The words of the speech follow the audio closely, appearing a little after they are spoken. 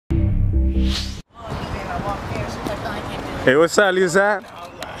Hey, what's up, Lisa?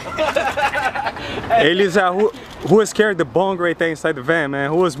 Hey, Lisa, who was carrying the bong right there inside the van,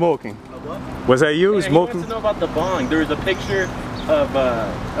 man? Who was smoking? Was that you smoking? He wants to know about the bong. There was a picture of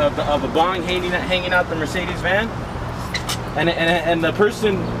a bong hanging out the Mercedes van, and the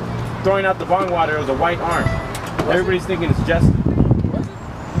person throwing out the bong water was a white arm. Everybody's thinking it's Justin.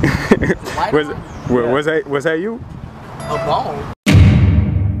 Was that you? A bong?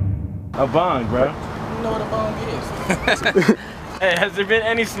 A bong, bro. You know what a bong is. Hey, has there been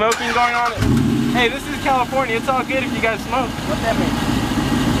any smoking going on? Hey, this is California. It's all good if you guys smoke. What that mean?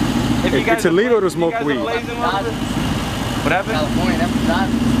 If you guys it's illegal to smoke weed. What happened? California, that's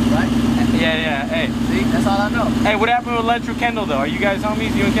right? Yeah. Hey. See, that's all I know. Hey, what happened with Electro Kendall though? Are you guys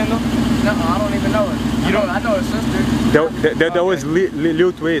homies? You and Kendall? No, I don't even know it. I know her sister. That was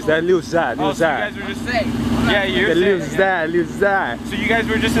Lil Twist. That's Lil Zad. Oh, so you guys were just saying. Yeah, you're Lil Zad. So you guys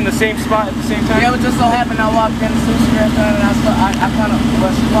were just in the same spot at the same time? Yeah, it just so happened I walked in the sushi restaurant and I kind of,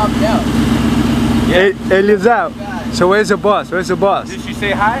 well, she walked out. Yeah. Hey, Lil Zad. So where's the boss? Where's the boss? Did she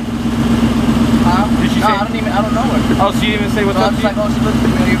say hi? Huh? Did she say? I don't know her. Oh, she didn't even say what's up? I was like, oh, she looked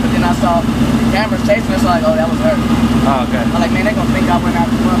familiar, but then I saw the cameras chasing us, so like, oh, that was her. Oh, okay. I'm like, man, they gonna think I went out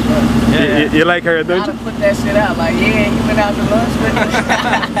to lunch with her. Yeah. You like her, don't you? I put that shit out, like, yeah, you went out to lunch with me.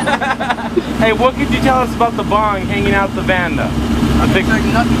 Hey, what could you tell us about the bong hanging out the van, though? I think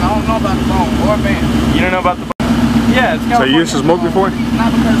nothing. I don't know about the bong or van. You don't know about the bong? Yeah, it's California. So you used to smoke before?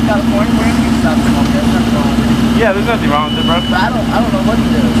 Not because it's California, we're in South Smoke. There's nothing wrong with it. Yeah, there's nothing wrong with it, bro. But I don't know what he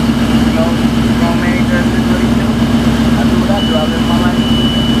does. You know, grown man does what he do. I do what I do. I live my life.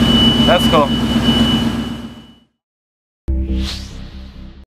 That's cool.